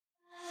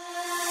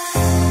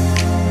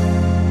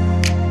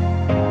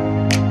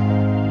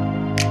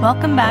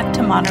Welcome back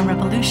to Modern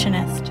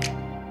Revolutionist.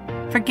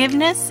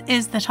 Forgiveness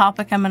is the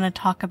topic I'm going to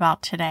talk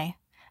about today.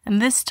 And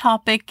this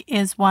topic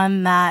is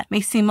one that may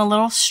seem a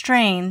little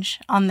strange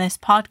on this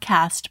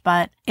podcast,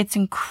 but it's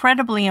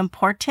incredibly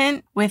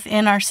important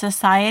within our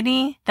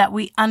society that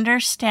we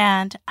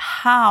understand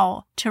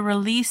how to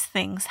release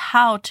things,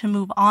 how to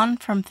move on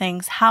from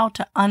things, how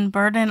to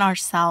unburden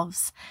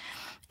ourselves.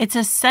 It's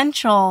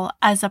essential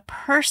as a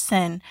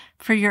person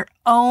for your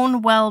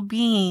own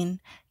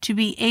well-being to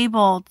be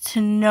able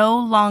to no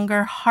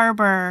longer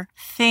harbor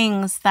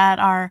things that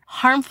are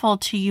harmful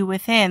to you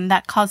within,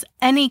 that cause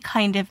any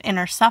kind of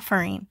inner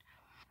suffering.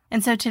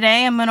 And so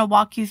today I'm going to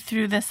walk you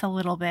through this a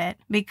little bit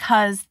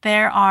because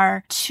there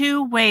are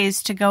two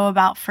ways to go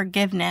about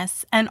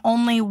forgiveness, and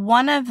only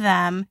one of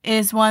them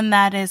is one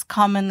that is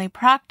commonly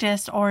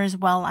practiced or is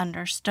well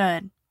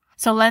understood.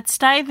 So let's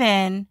dive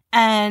in,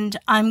 and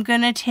I'm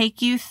going to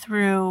take you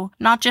through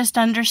not just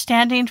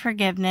understanding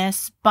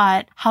forgiveness,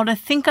 but how to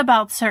think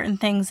about certain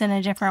things in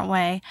a different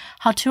way,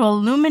 how to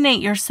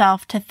illuminate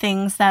yourself to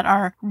things that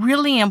are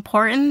really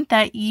important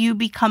that you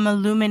become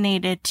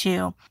illuminated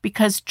to,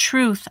 because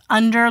truth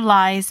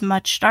underlies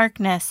much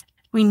darkness.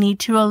 We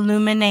need to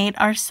illuminate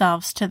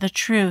ourselves to the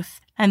truth.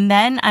 And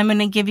then I'm going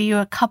to give you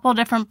a couple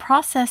different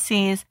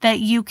processes that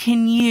you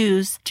can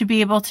use to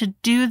be able to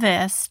do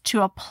this,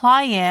 to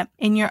apply it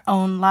in your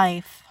own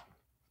life.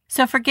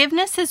 So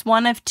forgiveness is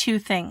one of two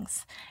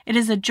things. It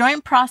is a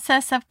joint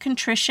process of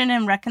contrition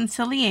and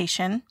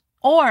reconciliation,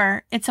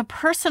 or it's a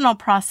personal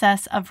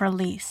process of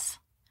release.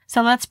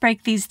 So let's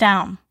break these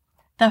down.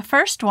 The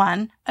first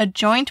one, a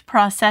joint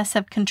process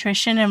of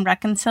contrition and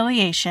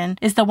reconciliation,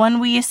 is the one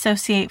we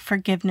associate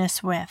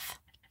forgiveness with.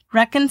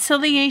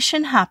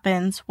 Reconciliation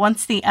happens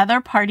once the other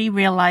party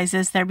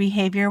realizes their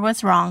behavior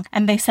was wrong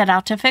and they set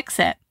out to fix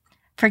it.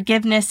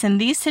 Forgiveness in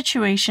these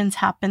situations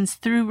happens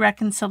through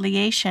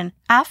reconciliation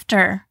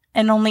after,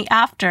 and only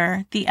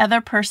after, the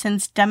other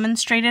person's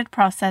demonstrated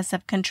process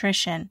of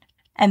contrition,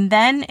 and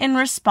then in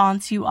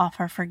response you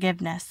offer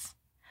forgiveness.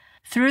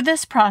 Through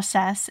this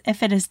process,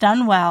 if it is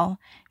done well,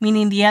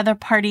 meaning the other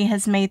party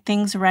has made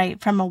things right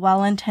from a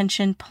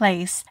well-intentioned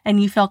place and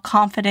you feel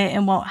confident it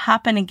won't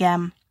happen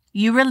again,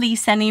 you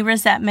release any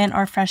resentment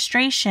or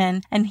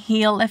frustration and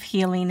heal if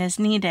healing is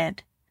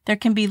needed. There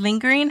can be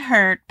lingering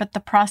hurt, but the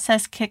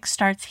process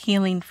kickstarts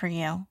healing for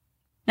you.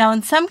 Now,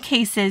 in some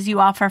cases, you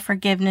offer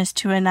forgiveness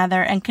to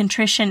another and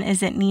contrition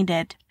isn't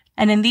needed.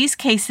 And in these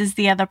cases,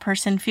 the other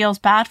person feels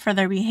bad for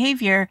their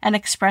behavior and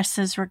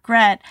expresses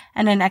regret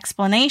and an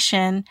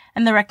explanation,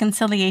 and the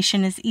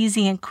reconciliation is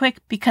easy and quick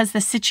because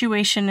the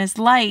situation is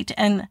light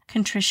and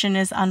contrition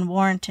is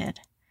unwarranted.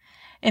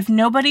 If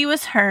nobody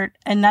was hurt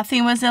and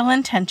nothing was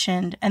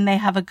ill-intentioned and they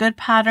have a good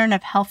pattern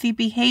of healthy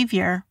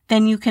behavior,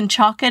 then you can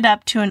chalk it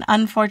up to an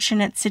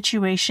unfortunate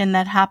situation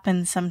that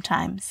happens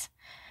sometimes.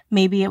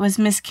 Maybe it was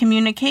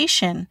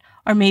miscommunication,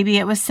 or maybe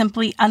it was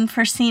simply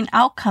unforeseen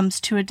outcomes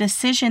to a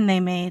decision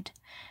they made.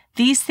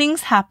 These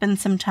things happen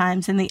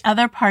sometimes, and the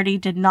other party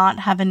did not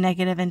have a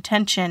negative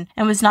intention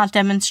and was not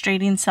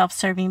demonstrating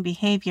self-serving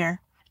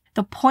behavior.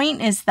 The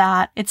point is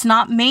that it's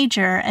not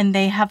major and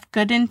they have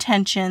good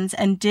intentions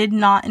and did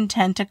not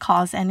intend to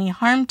cause any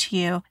harm to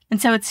you,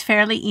 and so it's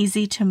fairly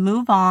easy to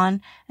move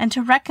on and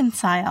to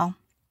reconcile.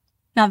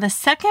 Now, the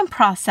second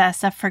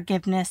process of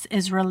forgiveness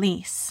is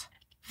release.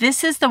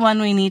 This is the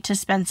one we need to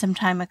spend some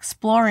time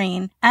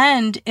exploring,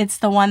 and it's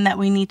the one that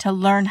we need to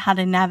learn how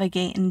to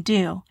navigate and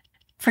do.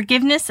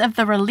 Forgiveness of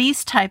the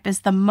release type is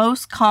the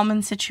most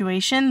common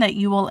situation that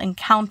you will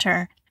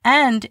encounter,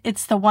 and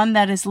it's the one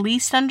that is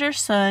least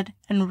understood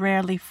and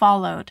rarely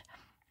followed.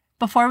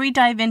 Before we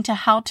dive into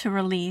how to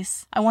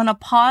release, I want to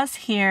pause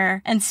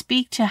here and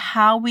speak to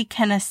how we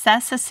can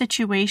assess a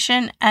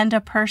situation and a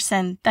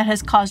person that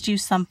has caused you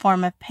some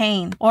form of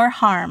pain or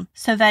harm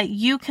so that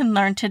you can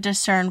learn to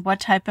discern what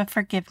type of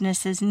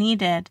forgiveness is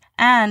needed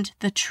and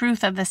the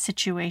truth of the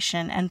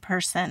situation and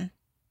person.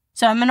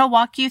 So I'm going to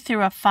walk you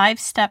through a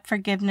 5-step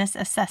forgiveness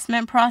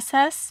assessment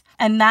process,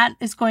 and that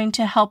is going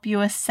to help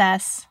you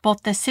assess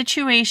both the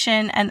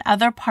situation and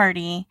other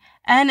party,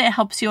 and it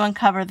helps you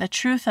uncover the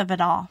truth of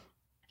it all.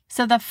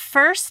 So the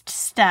first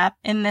step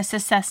in this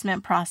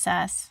assessment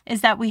process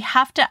is that we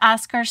have to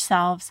ask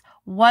ourselves,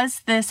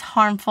 was this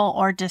harmful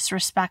or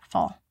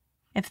disrespectful?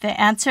 If the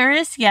answer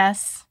is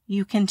yes,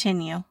 you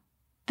continue.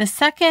 The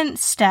second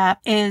step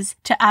is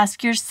to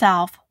ask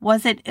yourself,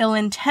 was it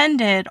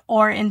ill-intended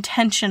or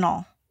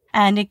intentional?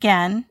 And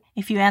again,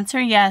 if you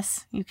answer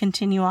yes, you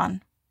continue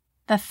on.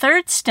 The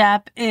third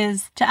step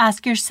is to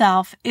ask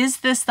yourself,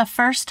 is this the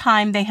first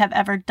time they have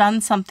ever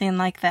done something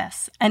like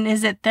this? And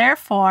is it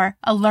therefore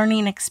a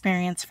learning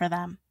experience for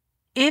them?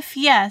 If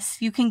yes,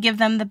 you can give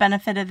them the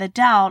benefit of the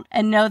doubt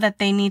and know that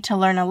they need to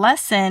learn a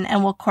lesson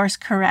and will course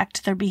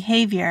correct their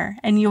behavior,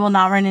 and you will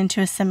not run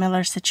into a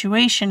similar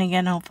situation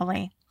again,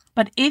 hopefully.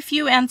 But if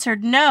you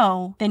answered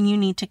no, then you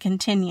need to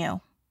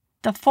continue.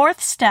 The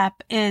fourth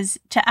step is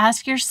to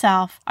ask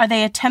yourself, are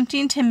they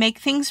attempting to make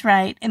things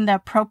right in the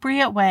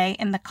appropriate way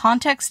in the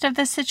context of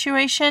the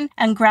situation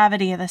and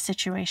gravity of the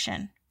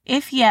situation?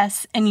 If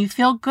yes, and you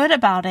feel good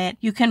about it,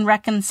 you can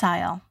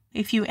reconcile.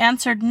 If you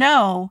answered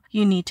no,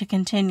 you need to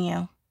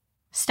continue.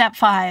 Step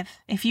 5.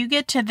 If you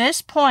get to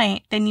this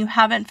point, then you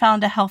haven't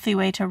found a healthy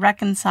way to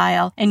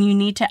reconcile, and you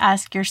need to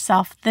ask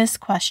yourself this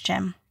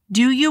question.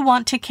 Do you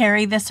want to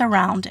carry this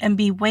around and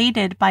be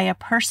weighted by a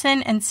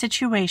person and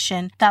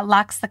situation that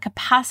lacks the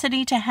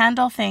capacity to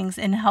handle things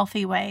in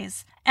healthy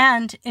ways?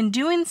 And in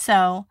doing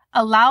so,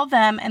 allow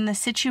them and the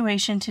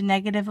situation to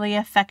negatively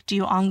affect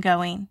you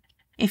ongoing?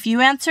 If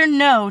you answer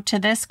no to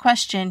this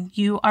question,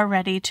 you are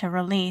ready to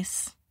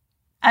release.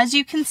 As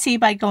you can see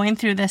by going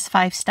through this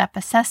 5-step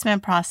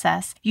assessment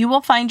process, you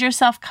will find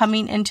yourself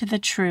coming into the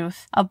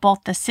truth of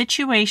both the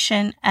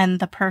situation and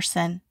the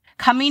person.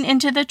 Coming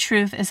into the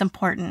truth is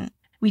important.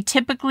 We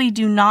typically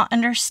do not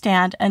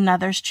understand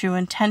another's true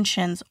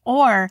intentions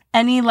or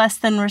any less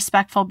than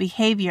respectful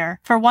behavior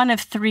for one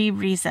of 3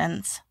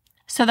 reasons.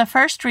 So the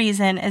first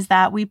reason is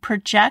that we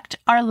project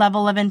our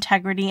level of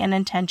integrity and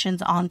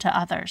intentions onto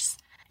others.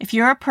 If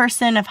you're a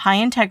person of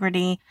high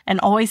integrity and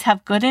always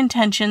have good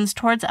intentions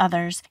towards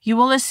others, you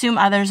will assume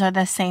others are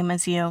the same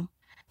as you.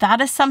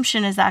 That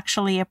assumption is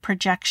actually a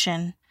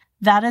projection.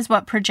 That is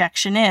what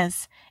projection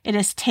is. It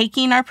is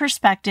taking our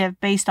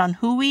perspective based on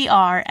who we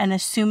are and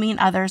assuming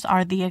others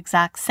are the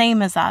exact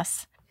same as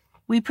us.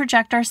 We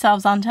project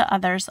ourselves onto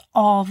others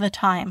all the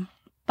time.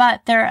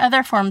 But there are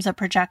other forms of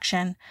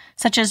projection,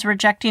 such as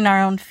rejecting our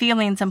own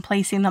feelings and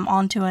placing them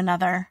onto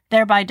another,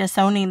 thereby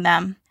disowning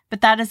them. But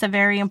that is a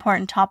very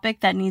important topic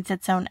that needs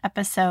its own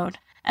episode,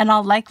 and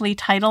I'll likely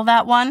title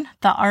that one,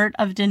 The Art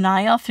of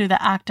Denial Through the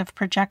Act of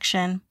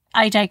Projection.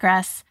 I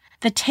digress.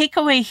 The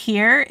takeaway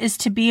here is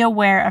to be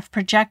aware of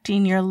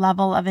projecting your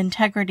level of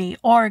integrity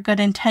or good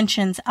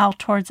intentions out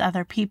towards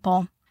other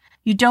people.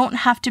 You don't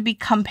have to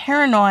become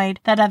paranoid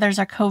that others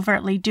are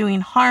covertly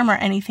doing harm or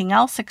anything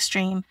else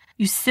extreme.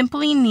 You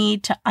simply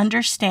need to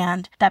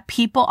understand that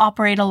people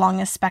operate along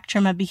a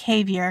spectrum of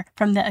behavior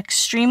from the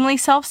extremely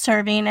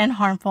self-serving and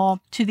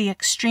harmful to the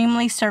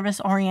extremely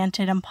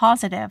service-oriented and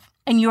positive.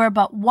 And you are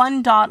but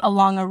one dot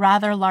along a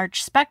rather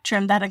large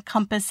spectrum that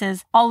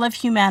encompasses all of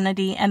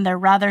humanity and their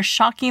rather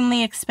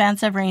shockingly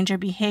expansive range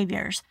of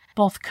behaviors,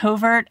 both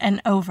covert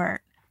and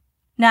overt.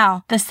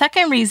 Now, the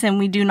second reason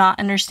we do not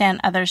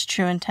understand others'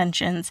 true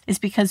intentions is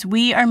because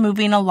we are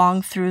moving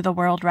along through the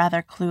world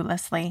rather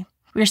cluelessly.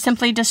 We are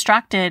simply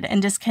distracted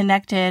and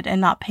disconnected and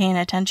not paying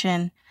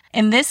attention.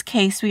 In this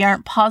case, we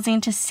aren't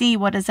pausing to see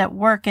what is at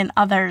work in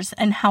others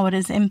and how it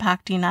is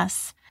impacting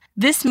us.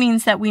 This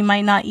means that we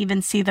might not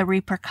even see the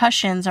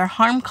repercussions or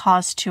harm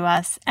caused to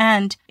us,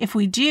 and if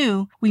we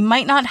do, we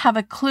might not have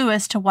a clue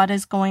as to what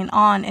is going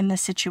on in the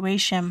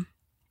situation.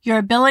 Your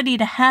ability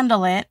to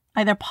handle it,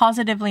 either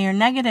positively or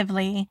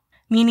negatively,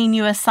 meaning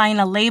you assign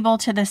a label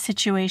to the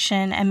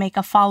situation and make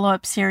a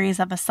follow-up series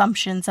of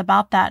assumptions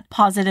about that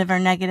positive or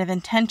negative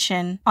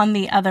intention on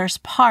the other's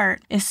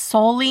part, is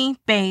solely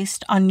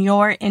based on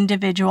your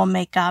individual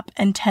makeup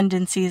and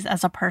tendencies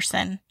as a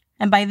person.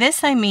 And by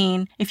this I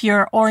mean if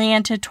you're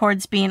oriented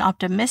towards being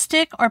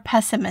optimistic or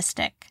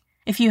pessimistic,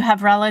 if you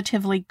have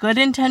relatively good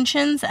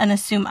intentions and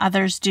assume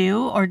others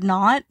do or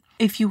not,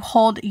 if you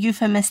hold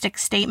euphemistic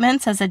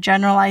statements as a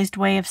generalized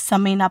way of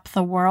summing up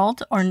the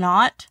world or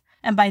not.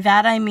 And by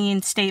that I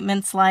mean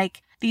statements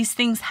like, these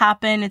things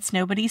happen, it's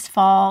nobody's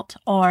fault,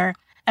 or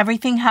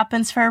everything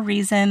happens for a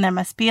reason, there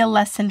must be a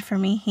lesson for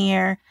me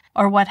here,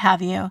 or what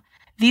have you.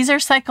 These are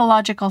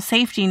psychological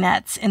safety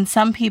nets in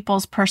some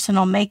people's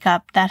personal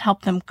makeup that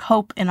help them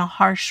cope in a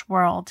harsh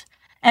world.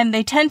 And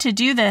they tend to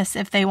do this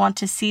if they want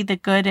to see the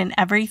good in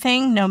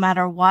everything, no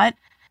matter what,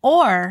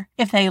 or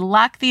if they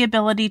lack the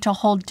ability to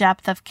hold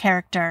depth of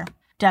character,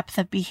 depth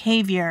of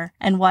behavior,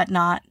 and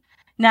whatnot.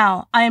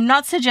 Now, I am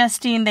not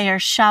suggesting they are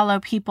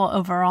shallow people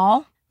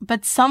overall,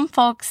 but some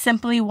folks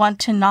simply want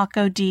to not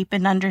go deep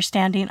in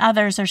understanding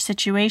others or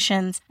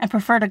situations and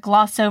prefer to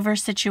gloss over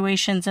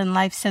situations in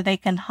life so they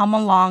can hum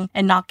along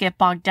and not get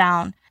bogged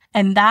down.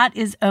 And that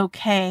is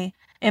okay.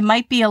 It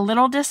might be a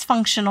little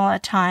dysfunctional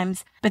at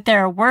times, but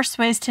there are worse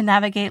ways to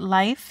navigate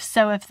life,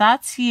 so if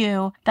that's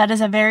you, that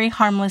is a very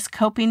harmless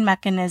coping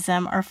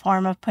mechanism or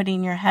form of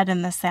putting your head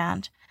in the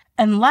sand.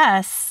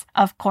 Unless,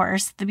 of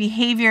course, the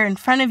behavior in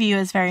front of you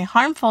is very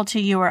harmful to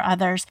you or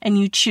others and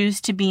you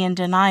choose to be in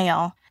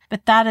denial,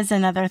 but that is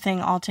another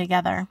thing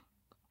altogether.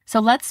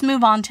 So let's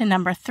move on to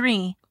number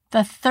 3.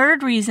 The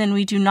third reason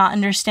we do not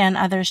understand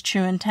others'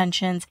 true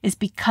intentions is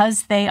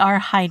because they are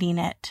hiding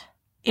it.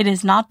 It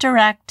is not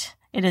direct.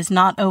 It is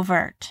not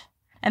overt.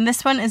 And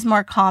this one is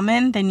more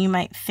common than you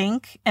might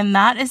think, and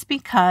that is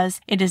because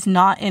it is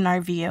not in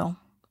our view.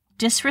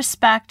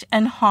 Disrespect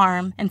and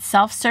harm and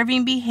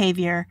self-serving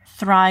behavior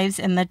thrives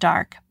in the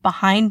dark,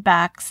 behind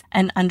backs,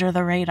 and under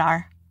the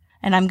radar.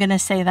 And I'm going to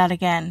say that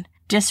again.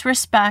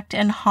 Disrespect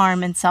and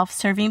harm and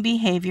self-serving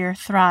behavior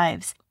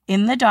thrives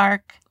in the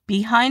dark,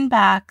 behind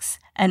backs,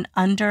 and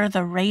under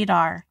the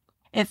radar.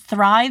 It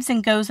thrives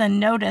and goes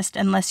unnoticed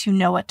unless you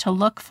know what to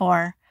look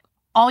for.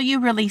 All you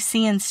really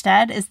see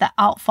instead is the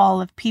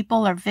outfall of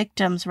people or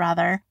victims,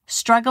 rather,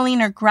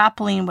 struggling or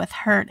grappling with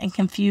hurt and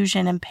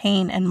confusion and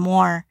pain and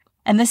more.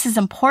 And this is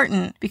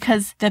important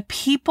because the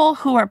people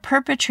who are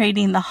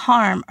perpetrating the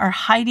harm are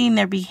hiding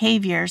their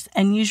behaviors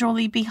and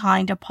usually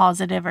behind a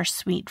positive or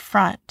sweet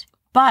front.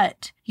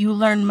 But you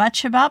learn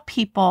much about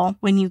people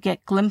when you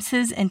get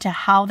glimpses into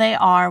how they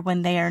are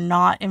when they are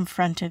not in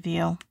front of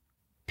you.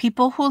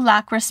 People who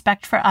lack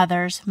respect for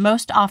others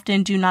most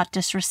often do not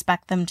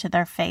disrespect them to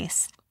their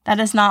face. That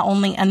is not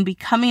only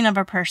unbecoming of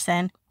a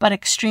person, but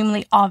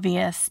extremely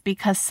obvious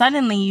because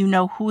suddenly you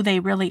know who they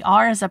really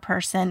are as a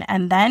person,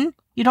 and then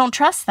you don't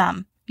trust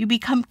them. You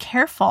become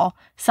careful,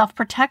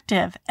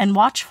 self-protective, and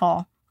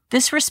watchful.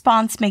 This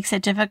response makes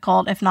it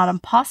difficult, if not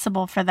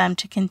impossible, for them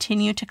to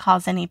continue to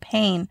cause any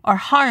pain or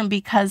harm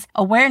because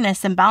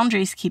awareness and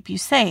boundaries keep you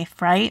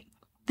safe, right?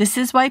 This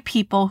is why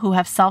people who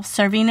have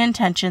self-serving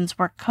intentions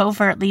work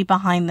covertly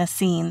behind the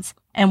scenes,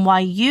 and why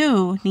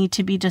you need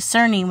to be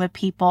discerning with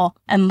people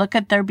and look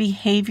at their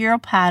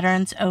behavioral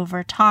patterns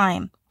over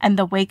time and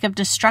the wake of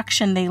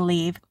destruction they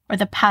leave or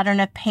the pattern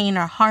of pain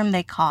or harm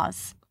they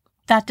cause.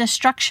 That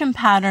destruction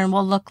pattern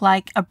will look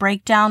like a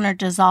breakdown or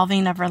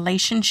dissolving of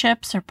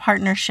relationships or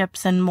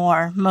partnerships and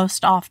more,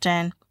 most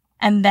often.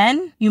 And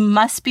then you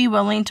must be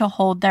willing to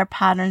hold their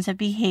patterns of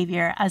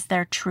behavior as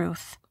their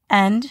truth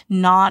and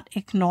not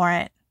ignore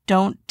it.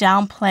 Don't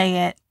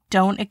downplay it.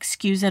 Don't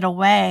excuse it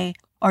away,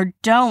 or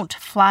don't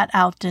flat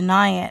out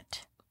deny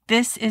it.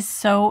 This is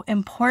so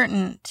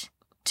important.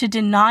 To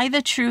deny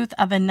the truth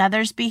of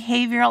another's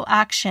behavioral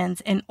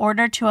actions in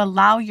order to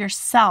allow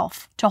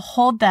yourself to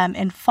hold them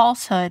in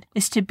falsehood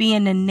is to be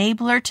an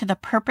enabler to the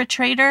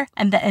perpetrator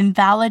and the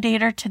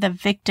invalidator to the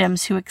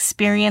victims who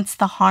experience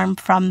the harm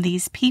from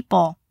these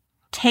people.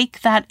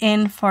 Take that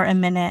in for a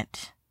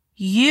minute.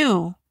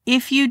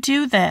 If you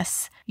do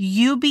this,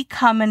 you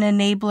become an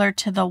enabler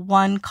to the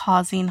one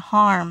causing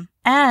harm,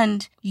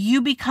 and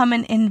you become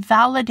an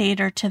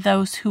invalidator to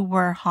those who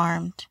were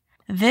harmed.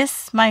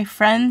 This, my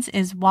friends,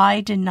 is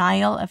why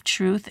denial of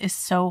truth is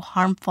so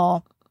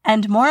harmful,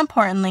 and more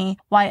importantly,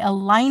 why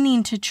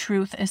aligning to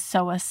truth is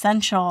so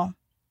essential.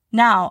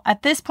 Now,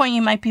 at this point,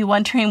 you might be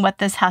wondering what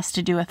this has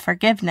to do with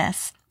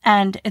forgiveness,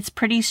 and it's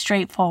pretty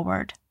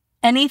straightforward.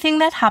 Anything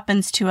that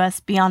happens to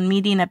us beyond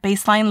meeting a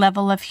baseline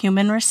level of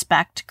human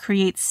respect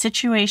creates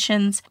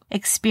situations,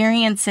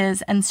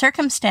 experiences, and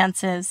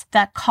circumstances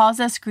that cause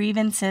us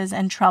grievances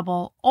and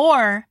trouble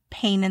or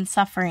pain and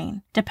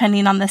suffering,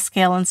 depending on the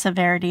scale and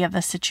severity of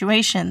the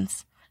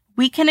situations.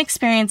 We can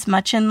experience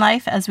much in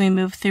life as we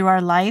move through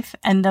our life,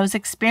 and those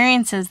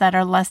experiences that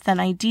are less than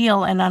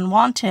ideal and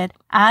unwanted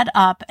add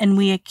up, and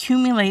we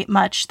accumulate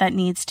much that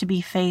needs to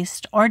be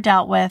faced or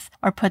dealt with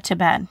or put to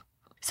bed.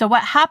 So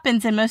what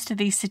happens in most of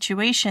these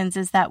situations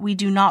is that we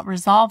do not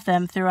resolve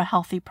them through a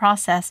healthy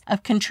process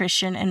of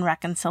contrition and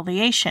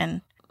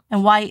reconciliation.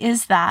 And why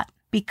is that?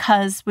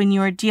 Because when you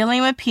are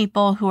dealing with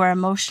people who are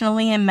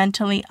emotionally and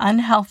mentally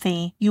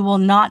unhealthy, you will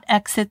not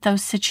exit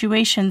those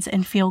situations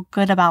and feel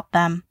good about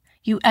them.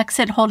 You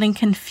exit holding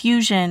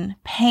confusion,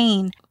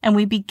 pain, and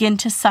we begin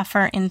to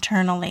suffer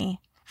internally.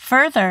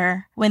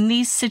 Further, when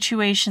these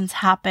situations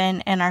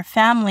happen in our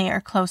family or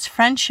close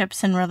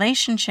friendships and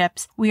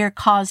relationships, we are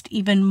caused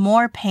even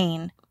more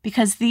pain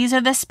because these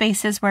are the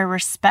spaces where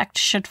respect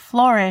should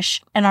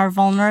flourish and our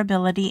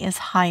vulnerability is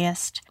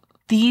highest.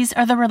 These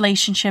are the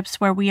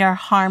relationships where we are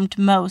harmed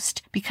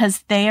most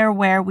because they are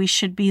where we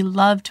should be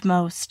loved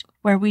most,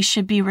 where we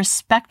should be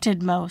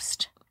respected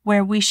most,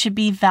 where we should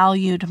be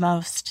valued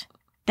most.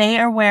 They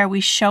are where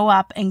we show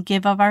up and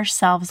give of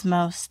ourselves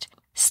most,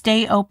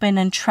 stay open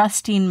and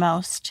trusting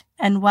most.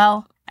 And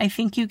well, I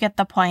think you get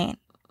the point.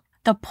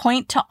 The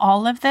point to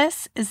all of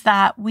this is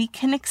that we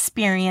can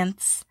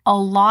experience a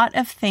lot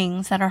of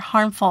things that are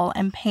harmful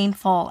and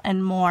painful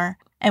and more,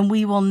 and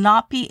we will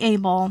not be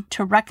able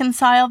to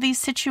reconcile these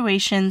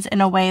situations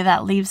in a way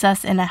that leaves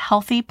us in a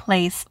healthy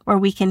place where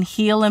we can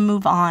heal and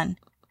move on.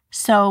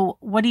 So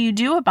what do you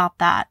do about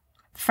that?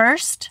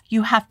 First,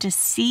 you have to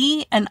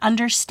see and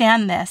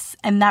understand this,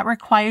 and that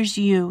requires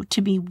you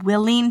to be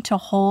willing to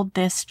hold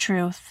this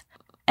truth.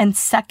 And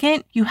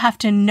second, you have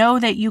to know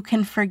that you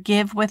can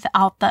forgive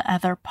without the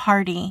other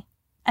party.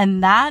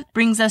 And that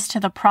brings us to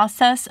the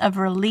process of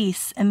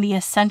release and the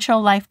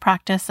essential life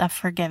practice of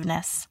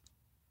forgiveness.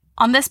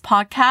 On this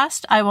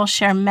podcast, I will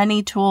share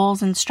many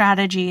tools and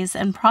strategies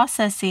and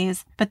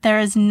processes, but there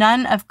is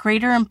none of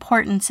greater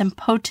importance and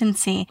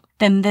potency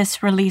than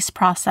this release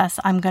process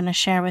I'm going to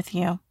share with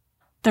you.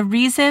 The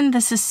reason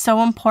this is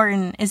so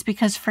important is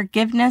because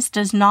forgiveness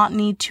does not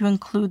need to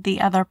include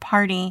the other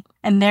party,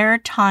 and there are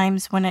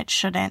times when it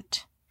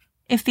shouldn't.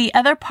 If the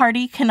other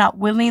party cannot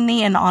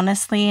willingly and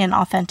honestly and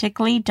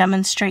authentically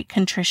demonstrate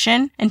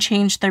contrition and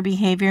change their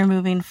behavior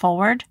moving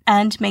forward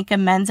and make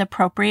amends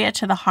appropriate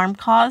to the harm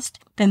caused,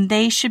 then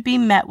they should be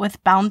met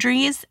with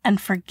boundaries,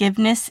 and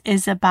forgiveness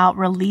is about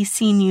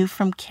releasing you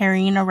from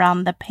carrying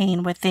around the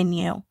pain within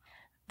you.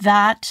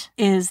 That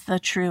is the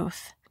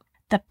truth.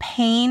 The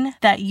pain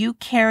that you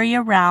carry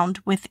around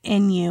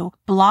within you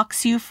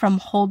blocks you from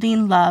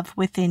holding love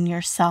within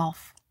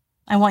yourself.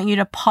 I want you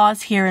to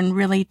pause here and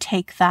really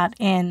take that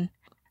in.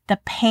 The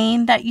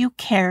pain that you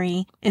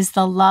carry is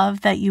the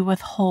love that you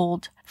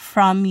withhold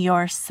from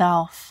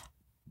yourself.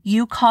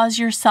 You cause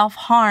yourself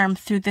harm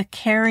through the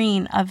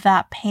carrying of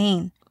that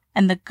pain.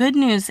 And the good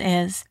news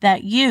is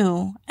that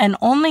you, and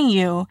only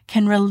you,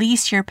 can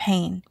release your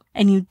pain,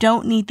 and you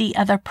don't need the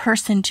other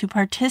person to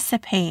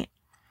participate.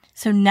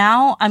 So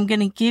now I'm going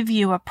to give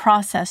you a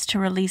process to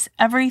release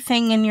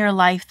everything in your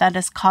life that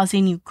is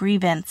causing you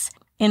grievance,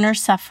 inner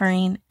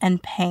suffering,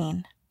 and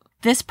pain.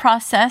 This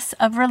process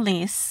of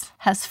release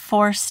has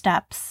 4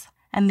 steps,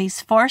 and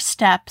these 4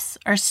 steps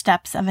are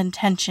steps of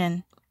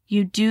intention.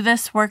 You do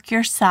this work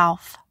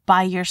yourself,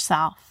 by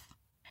yourself.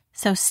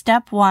 So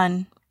step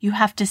 1, you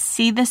have to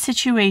see the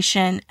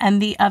situation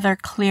and the other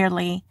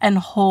clearly and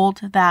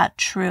hold that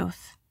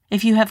truth.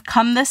 If you have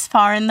come this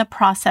far in the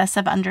process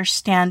of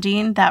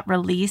understanding that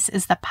release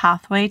is the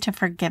pathway to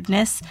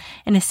forgiveness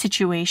in a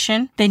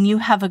situation, then you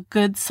have a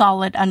good,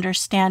 solid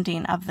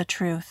understanding of the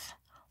truth.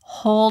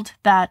 Hold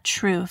that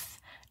truth.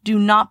 Do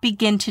not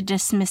begin to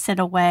dismiss it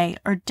away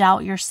or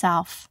doubt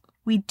yourself.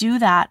 We do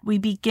that. We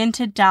begin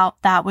to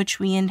doubt that which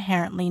we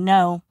inherently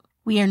know.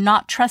 We are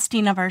not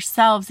trusting of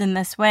ourselves in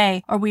this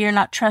way, or we are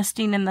not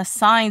trusting in the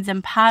signs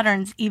and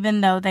patterns,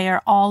 even though they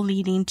are all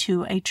leading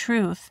to a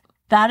truth.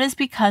 That is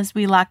because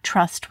we lack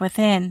trust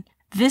within.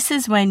 This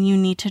is when you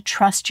need to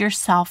trust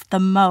yourself the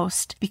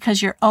most,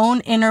 because your own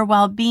inner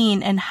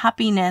well-being and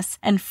happiness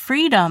and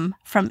freedom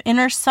from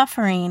inner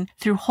suffering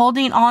through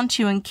holding on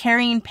to and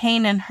carrying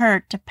pain and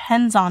hurt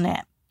depends on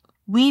it.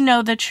 We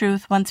know the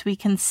truth once we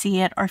can see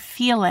it or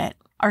feel it.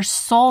 Our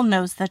soul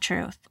knows the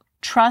truth.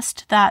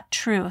 Trust that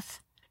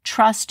truth.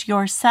 Trust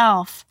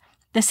yourself.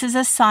 This is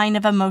a sign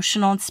of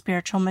emotional and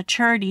spiritual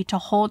maturity to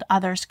hold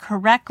others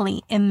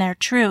correctly in their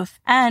truth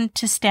and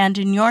to stand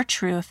in your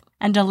truth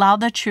and allow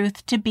the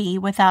truth to be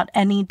without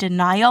any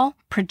denial,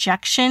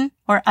 projection,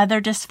 or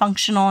other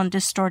dysfunctional and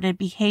distorted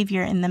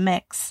behavior in the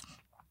mix.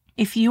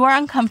 If you are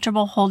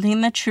uncomfortable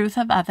holding the truth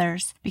of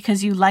others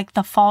because you like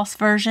the false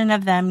version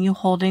of them you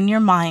hold in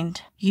your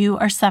mind, you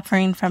are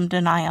suffering from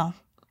denial.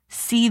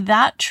 See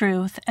that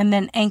truth and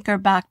then anchor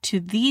back to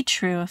the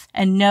truth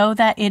and know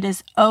that it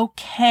is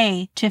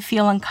okay to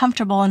feel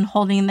uncomfortable in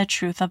holding the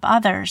truth of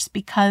others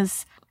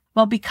because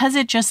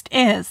it just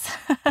is.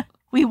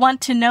 We want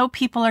to know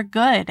people are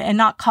good and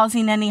not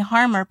causing any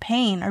harm or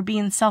pain or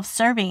being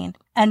self-serving,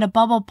 and a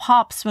bubble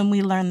pops when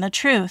we learn the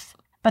truth.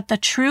 But the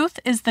truth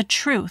is the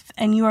truth,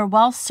 and you are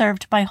well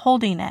served by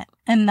holding it.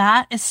 And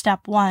that is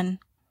step 1.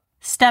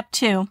 Step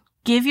 2,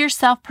 give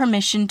yourself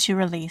permission to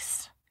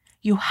release.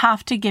 You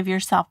have to give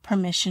yourself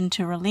permission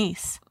to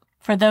release.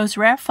 For those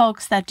rare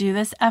folks that do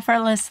this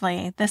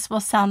effortlessly, this will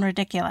sound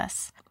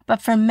ridiculous.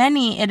 But for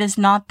many, it is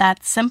not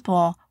that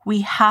simple.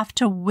 We have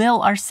to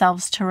will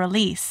ourselves to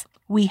release.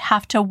 We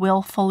have to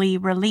willfully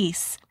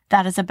release.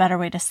 That is a better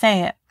way to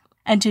say it.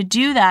 And to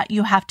do that,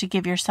 you have to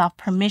give yourself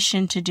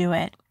permission to do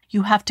it.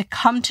 You have to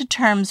come to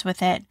terms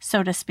with it,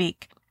 so to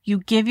speak. You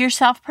give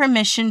yourself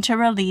permission to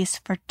release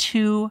for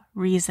 2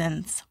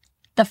 reasons.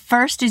 The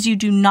first is you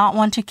do not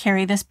want to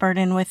carry this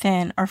burden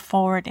within or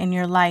forward in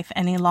your life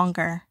any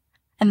longer.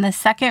 And the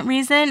second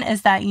reason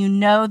is that you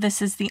know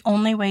this is the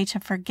only way to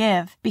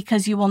forgive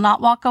because you will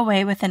not walk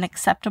away with an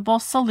acceptable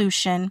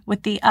solution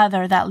with the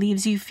other that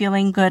leaves you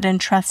feeling good and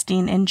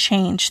trusting in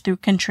change through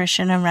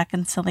contrition and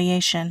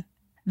reconciliation.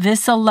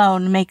 This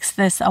alone makes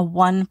this a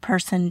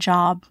one-person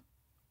job.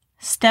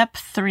 Step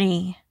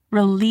 3,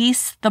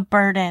 release the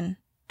burden.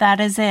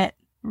 That is it.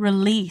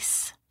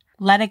 Release.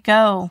 Let it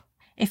go.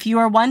 If you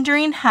are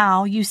wondering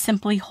how, you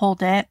simply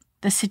hold it,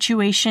 the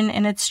situation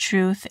in its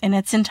truth, in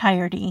its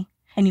entirety,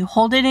 and you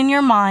hold it in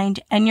your mind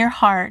and your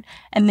heart,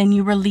 and then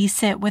you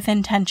release it with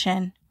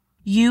intention.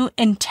 You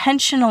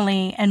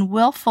intentionally and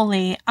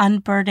willfully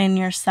unburden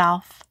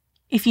yourself.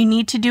 If you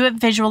need to do it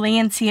visually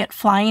and see it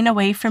flying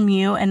away from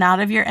you and out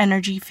of your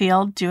energy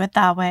field, do it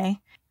that way.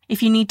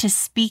 If you need to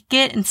speak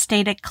it and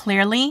state it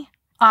clearly,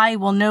 I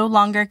will no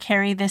longer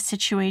carry this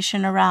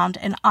situation around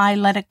and I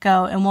let it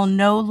go and will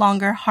no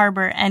longer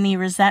harbor any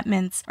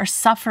resentments or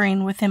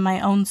suffering within my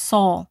own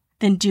soul,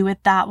 then do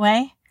it that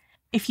way.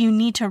 If you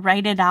need to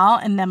write it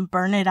out and then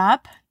burn it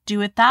up, do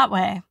it that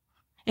way.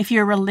 If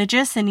you're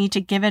religious and need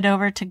to give it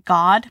over to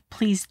God,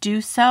 please do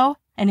so.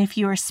 And if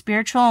you are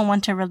spiritual and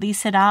want to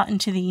release it out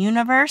into the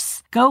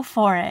universe, go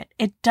for it.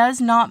 It does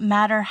not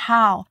matter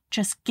how.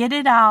 Just get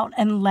it out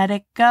and let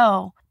it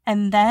go.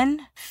 And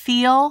then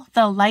feel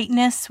the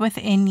lightness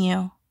within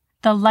you.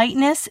 The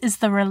lightness is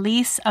the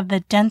release of the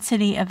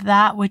density of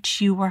that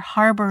which you were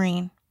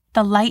harboring.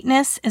 The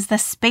lightness is the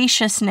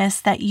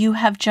spaciousness that you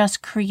have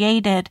just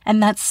created,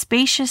 and that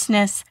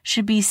spaciousness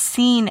should be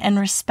seen and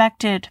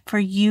respected, for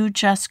you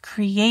just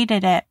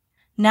created it.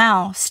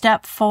 Now,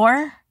 step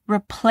 4,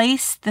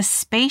 replace the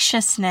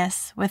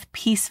spaciousness with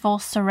peaceful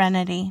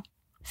serenity.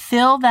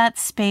 Fill that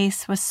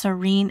space with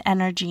serene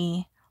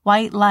energy,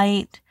 white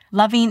light,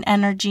 loving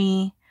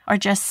energy, or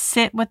just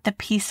sit with the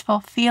peaceful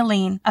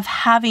feeling of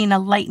having a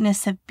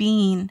lightness of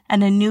being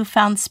and a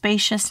newfound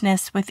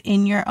spaciousness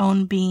within your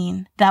own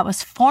being that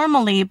was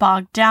formerly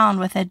bogged down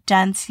with a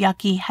dense,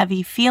 yucky,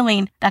 heavy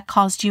feeling that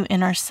caused you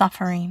inner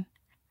suffering.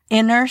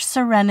 Inner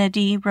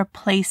serenity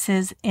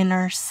replaces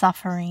inner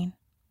suffering.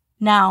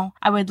 Now,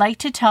 I would like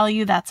to tell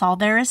you that's all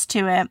there is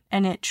to it,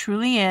 and it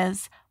truly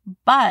is,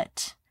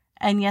 but,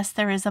 and yes,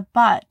 there is a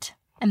but,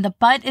 and the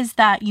but is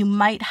that you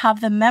might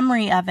have the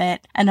memory of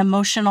it and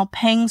emotional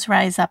pangs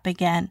rise up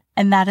again,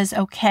 and that is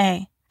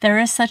okay. There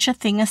is such a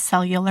thing as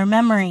cellular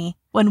memory.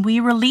 When we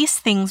release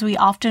things, we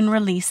often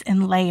release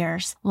in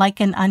layers, like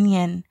an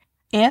onion.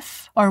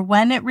 If or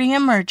when it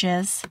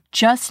reemerges,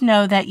 just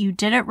know that you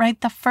did it right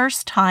the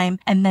first time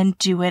and then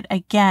do it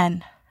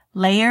again.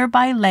 Layer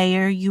by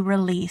layer, you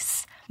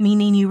release,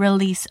 meaning you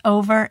release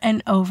over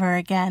and over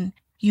again.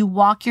 You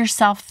walk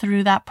yourself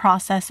through that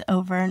process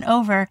over and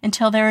over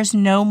until there is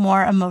no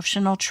more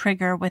emotional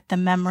trigger with the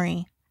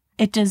memory.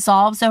 It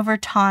dissolves over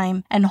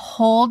time, and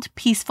hold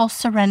peaceful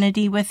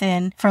serenity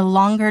within for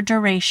longer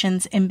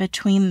durations in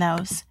between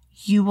those.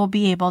 You will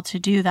be able to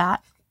do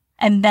that.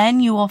 And then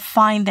you will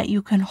find that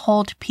you can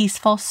hold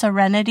peaceful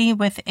serenity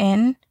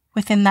within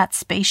that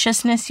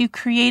spaciousness you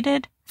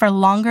created for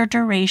longer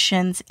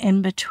durations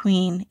in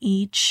between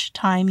each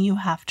time you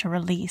have to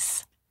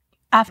release.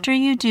 After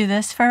you do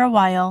this for a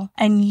while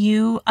and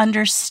you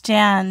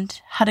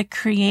understand how to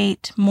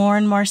create more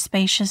and more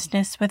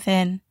spaciousness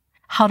within,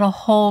 how to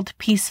hold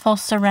peaceful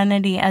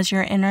serenity as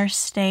your inner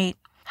state,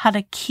 how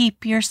to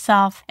keep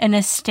yourself in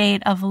a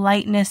state of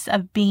lightness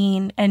of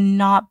being and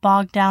not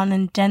bogged down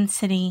in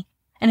density.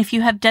 And if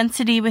you have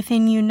density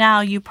within you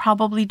now, you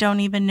probably don't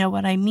even know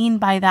what I mean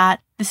by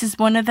that. This is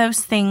one of those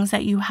things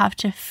that you have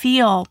to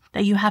feel,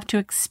 that you have to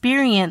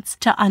experience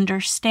to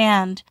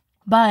understand.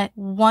 But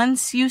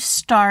once you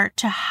start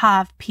to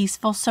have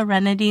peaceful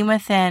serenity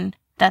within,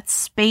 that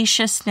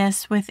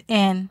spaciousness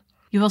within,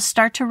 you will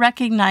start to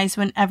recognize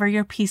whenever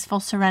your peaceful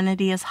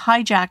serenity is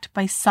hijacked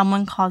by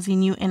someone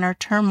causing you inner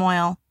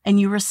turmoil, and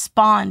you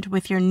respond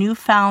with your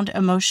newfound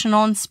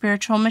emotional and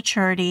spiritual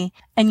maturity,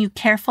 and you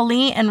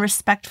carefully and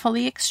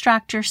respectfully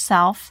extract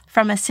yourself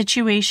from a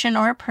situation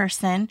or a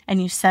person,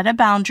 and you set a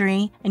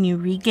boundary, and you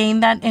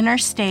regain that inner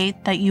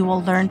state that you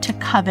will learn to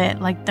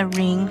covet like the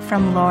ring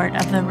from Lord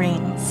of the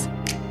Rings.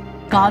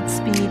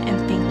 Godspeed,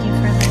 and thank you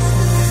for